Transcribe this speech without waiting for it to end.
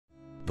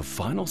The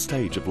final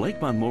stage of Lake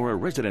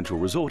Munmorah Residential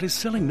Resort is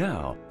selling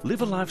now.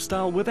 Live a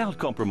lifestyle without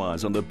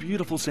compromise on the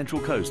beautiful Central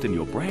Coast in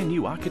your brand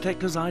new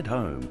architect-designed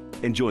home.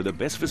 Enjoy the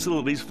best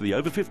facilities for the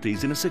over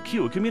 50s in a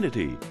secure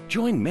community.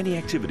 Join many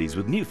activities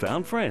with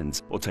newfound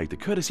friends or take the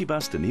courtesy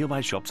bus to nearby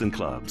shops and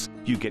clubs.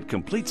 You get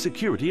complete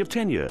security of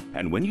tenure,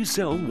 and when you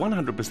sell,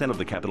 100% of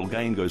the capital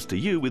gain goes to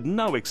you with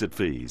no exit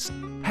fees.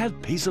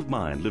 Have peace of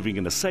mind living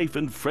in a safe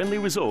and friendly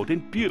resort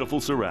in beautiful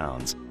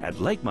surrounds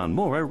at Lake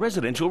Munmorah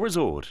Residential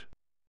Resort.